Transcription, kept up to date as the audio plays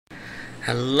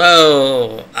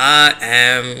Hello, I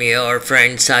am your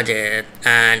friend Sajid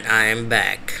and I am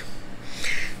back.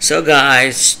 So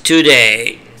guys,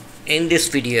 today in this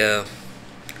video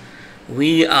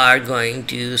we are going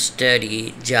to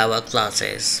study Java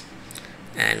classes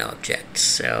and objects.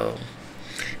 So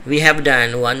we have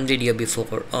done one video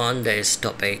before on this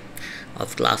topic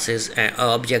of classes and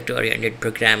object oriented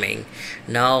programming.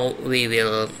 Now we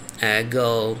will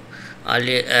go a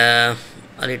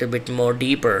little bit more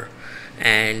deeper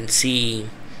and see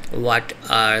what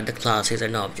are the classes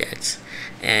and objects.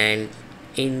 And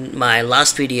in my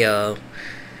last video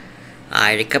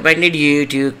I recommended you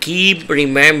to keep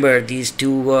remember these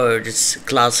two words,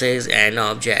 classes and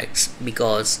objects,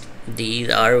 because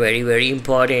these are very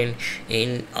important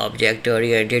in object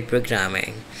oriented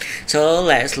programming. So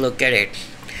let's look at it.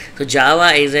 So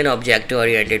Java is an object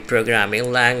oriented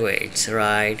programming language,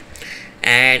 right?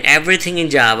 And everything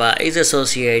in Java is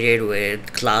associated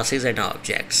with classes and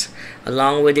objects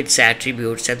along with its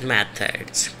attributes and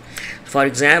methods. For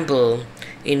example,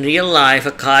 in real life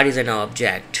a car is an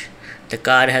object. The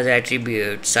car has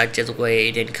attributes such as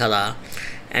weight and color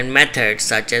and methods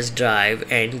such as drive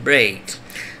and brake.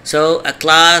 So a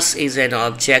class is an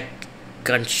object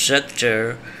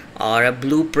constructor or a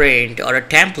blueprint or a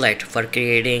template for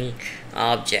creating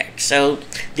objects. So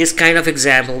this kind of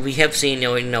example we have seen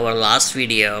in our last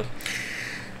video.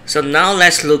 So now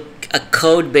let's look a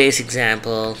code based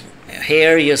example.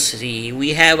 Here you see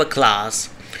we have a class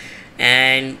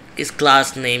and its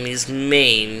class name is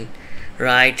main,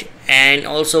 right? And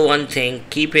also one thing,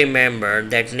 keep remember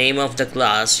that name of the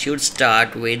class should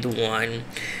start with one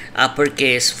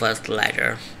uppercase first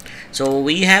letter. So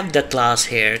we have the class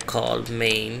here called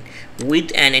main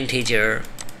with an integer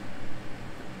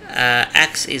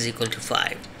x is equal to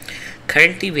 5.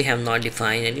 Currently we have not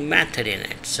defined any method in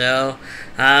it. So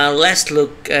let's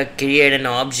create an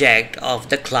object of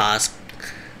the class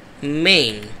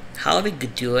main. How we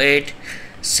could do it?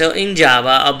 So in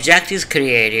Java, object is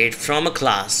created from a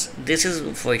class. This is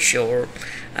for sure.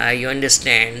 You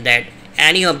understand that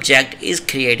any object is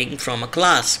creating from a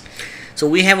class. So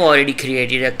we have already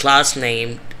created a class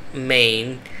named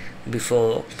main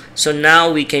before. So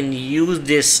now we can use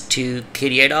this to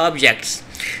create objects.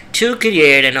 To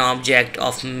create an object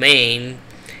of main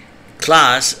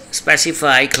class,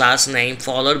 specify class name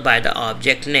followed by the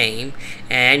object name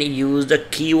and use the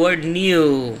keyword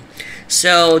new.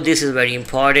 So this is very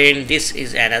important. This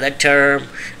is another term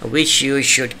which you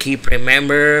should keep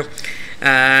remember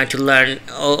to learn.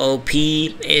 OOP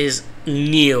is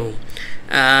new.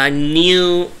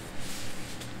 New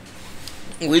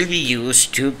will be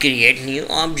used to create new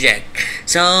object.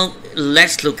 So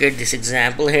let's look at this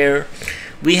example here.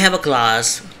 We have a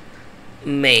class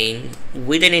main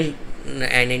with an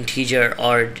integer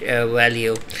or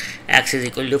value x is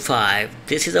equal to 5.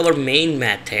 This is our main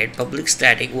method, public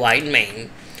static void main.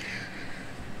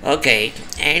 Okay,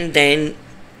 and then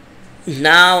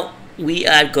now we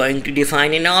are going to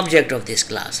define an object of this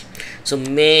class. So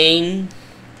main,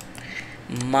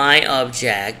 my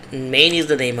object, main is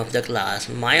the name of the class,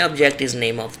 my object is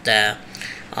name of the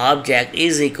object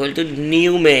is equal to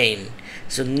new main.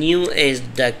 So new is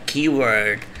the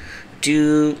keyword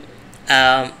to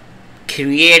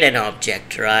create an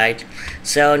object, right?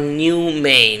 So new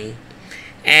main,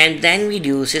 and then we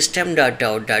do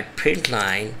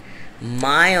system.out.println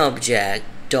my object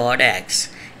dot x.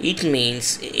 It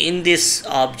means in this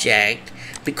object,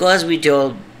 because we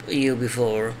told you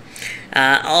before,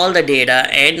 all the data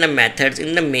and the methods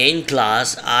in the main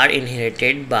class are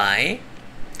inherited by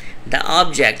the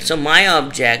object. So my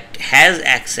object has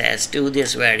access to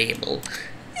this variable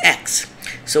x.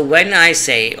 So when I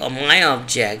say my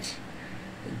object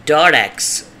dot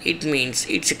x, it means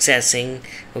it's accessing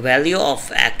value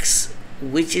of x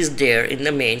which is there in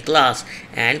the main class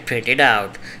and print it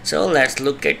out. So let's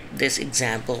look at this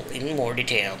example in more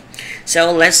detail.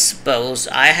 So let's suppose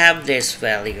I have this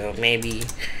value, maybe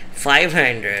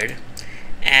 500,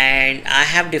 and I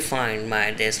have defined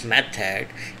this method.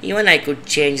 Even I could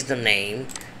change the name.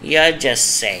 Yeah, just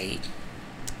say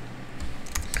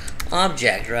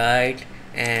object, right?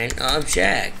 And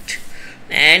object.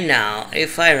 And now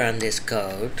if I run this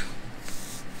code,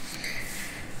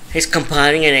 it's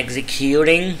compiling and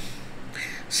executing.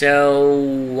 So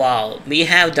wow, we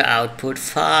have the output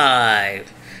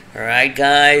 5. Alright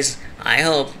guys, I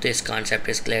hope this concept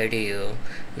is clear to you.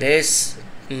 This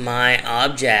my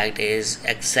object is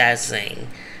accessing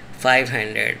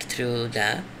 500 through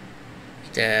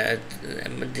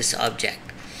this object.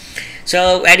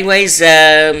 So anyways,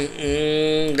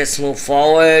 let's move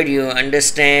forward. You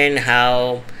understand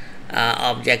how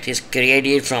object is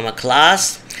created from a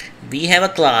class. We have a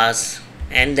class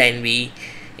and then we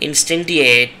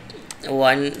instantiate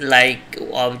one like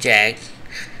object,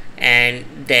 and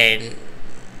then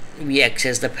we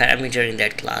access the parameter in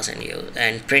that class and use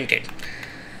and print it.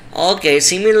 Okay,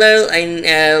 similarly,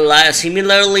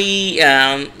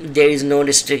 there is no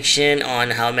restriction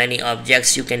on how many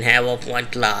objects you can have of one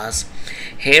class.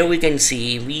 Here we can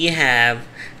see we have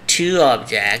two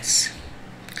objects.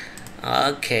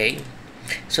 Okay,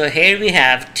 so here we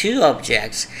have two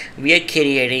objects. We are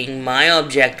creating my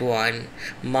object 1,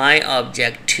 my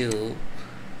object 2,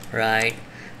 right,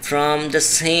 from the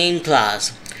same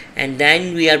class, and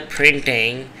then we are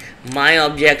printing my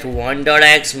object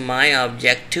 1.x, my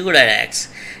object 2.x.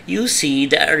 You see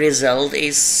the result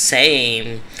is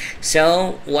same.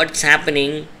 So what's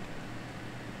happening,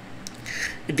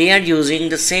 they are using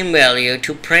the same value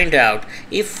to print out.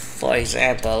 If for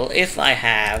example, if I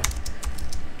have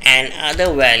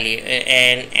another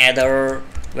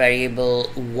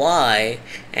variable y,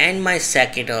 and my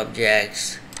second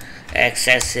object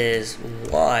accesses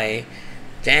y,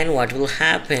 then what will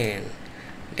happen?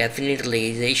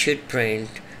 Definitely they should print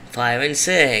 5 and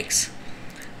 6.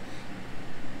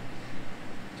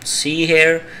 See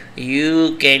here,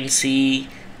 you can see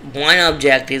one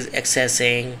object is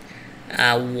accessing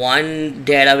one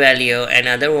data value,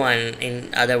 another one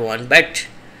in other one, but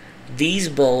these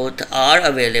both are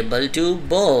available to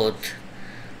both.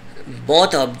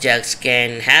 Both objects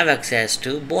can have access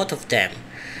to both of them.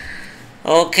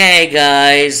 Okay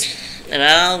guys,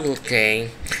 okay,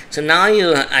 so now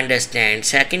you understand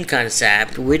second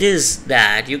concept, which is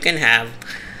that you can have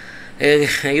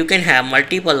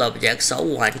multiple objects of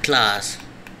one class.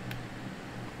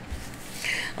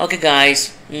 Okay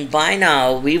guys, by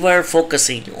now we were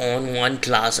focusing on one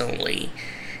class only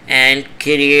and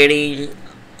creating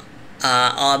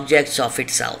objects of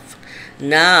itself.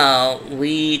 Now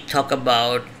we talk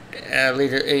about a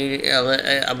little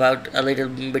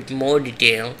bit more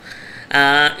detail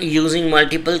using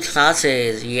multiple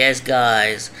classes. Yes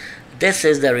guys, this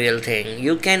is the real thing.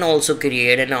 You can also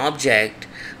create an object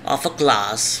of a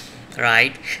class,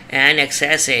 right, and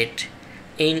access it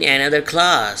in another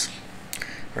class,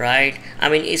 right? I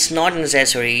mean, it's not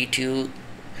necessary to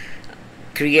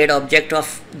create object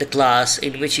of the class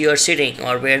in which you are sitting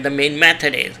or where the main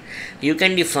method is. You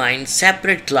can define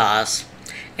separate class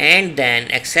and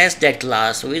then access that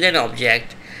class with an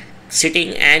object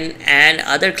sitting in an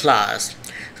other class.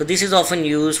 So this is often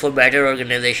used for better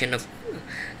organization of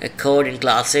code in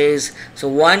classes. So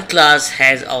one class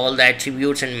has all the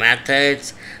attributes and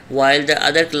methods, while the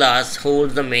other class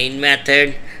holds the main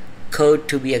method code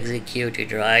to be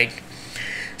executed, right?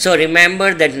 So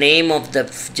remember that name of the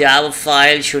Java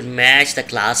file should match the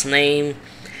class name.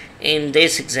 In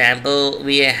this example,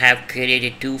 we have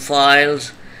created two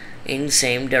files in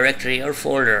same directory or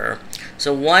folder.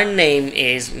 So one name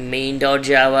is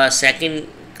main.java, second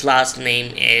class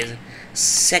name is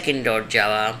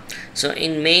second.java. So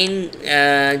in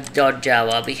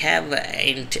main.java we have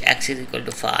int x is equal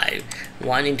to 5,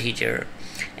 one integer,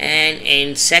 and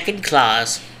in second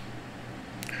class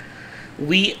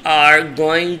we are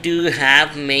going to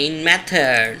have main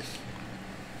method.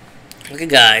 Okay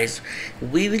guys,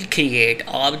 we will create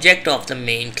object of the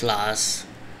main class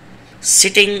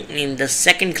sitting in the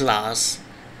second class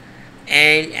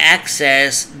and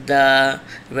access the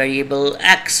variable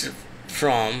x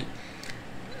from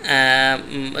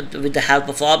with the help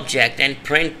of object and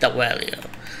print the value.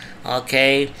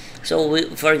 Okay, so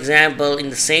for example,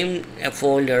 in the same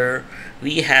folder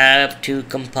we have to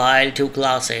compile two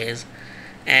classes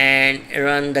and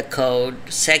run the code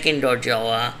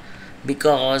second.java,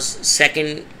 because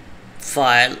second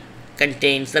file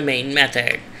contains the main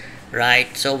method,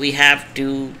 right? So we have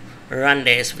to run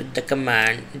this with the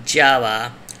command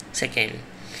java second.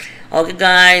 Okay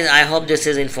guys, I hope this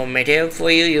is informative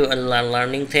for you. You are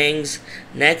learning things.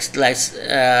 Next, let's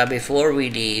before we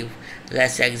leave,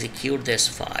 let's execute this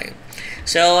file.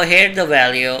 So here the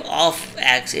value of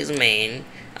x is main.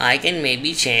 I can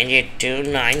maybe change it to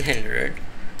 900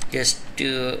 just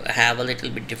to have a little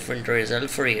bit different result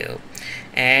for you.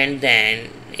 And then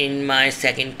in my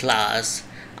second class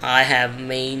I have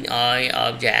main I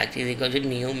object is equal to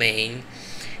new main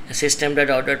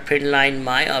system.out.println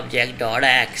my object dot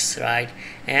x, right?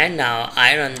 And now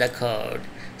I run the code.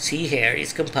 See here,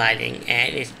 it's compiling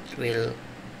and it will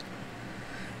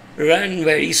run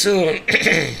very soon.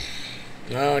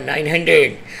 Oh,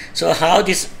 900. So how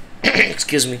this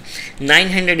excuse me,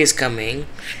 900 is coming.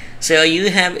 So you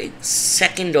have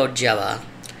second.java,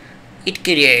 it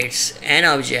creates an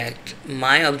object,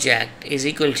 my object is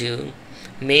equal to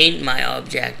main, my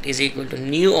object is equal to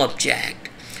new object.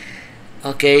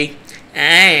 Okay,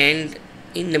 and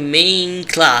in the main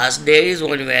class there is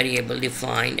one variable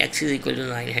defined x is equal to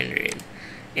 900,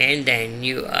 and then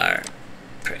you are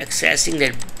accessing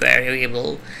that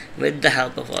variable with the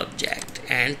help of object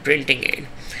and printing it.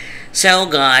 So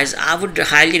guys, I would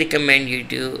highly recommend you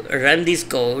to run these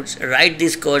codes, write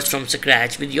these codes from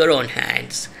scratch with your own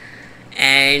hands,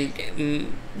 and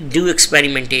do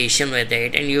experimentation with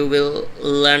it, and you will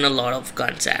learn a lot of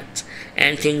concepts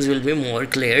and things will be more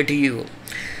clear to you.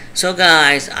 So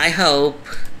guys, I hope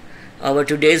our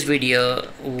today's video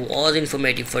was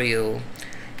informative for you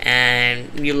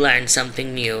and you learned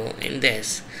something new in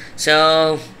this.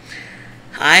 So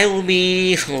I will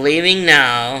be leaving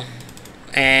now,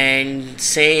 and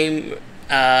same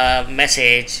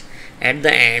message at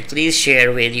the end, please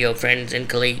share with your friends and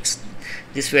colleagues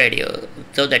this video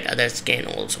so that others can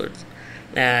also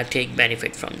take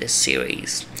benefit from this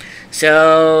series.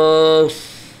 So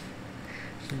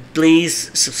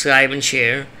please subscribe and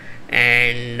share,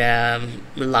 and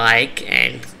like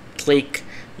and click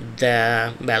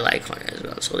the bell icon as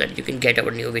well, so that you can get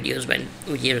our new videos when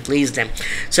we release them.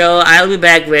 So I'll be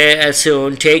back very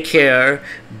soon. Take care,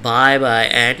 bye bye,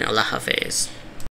 and Allah Hafiz.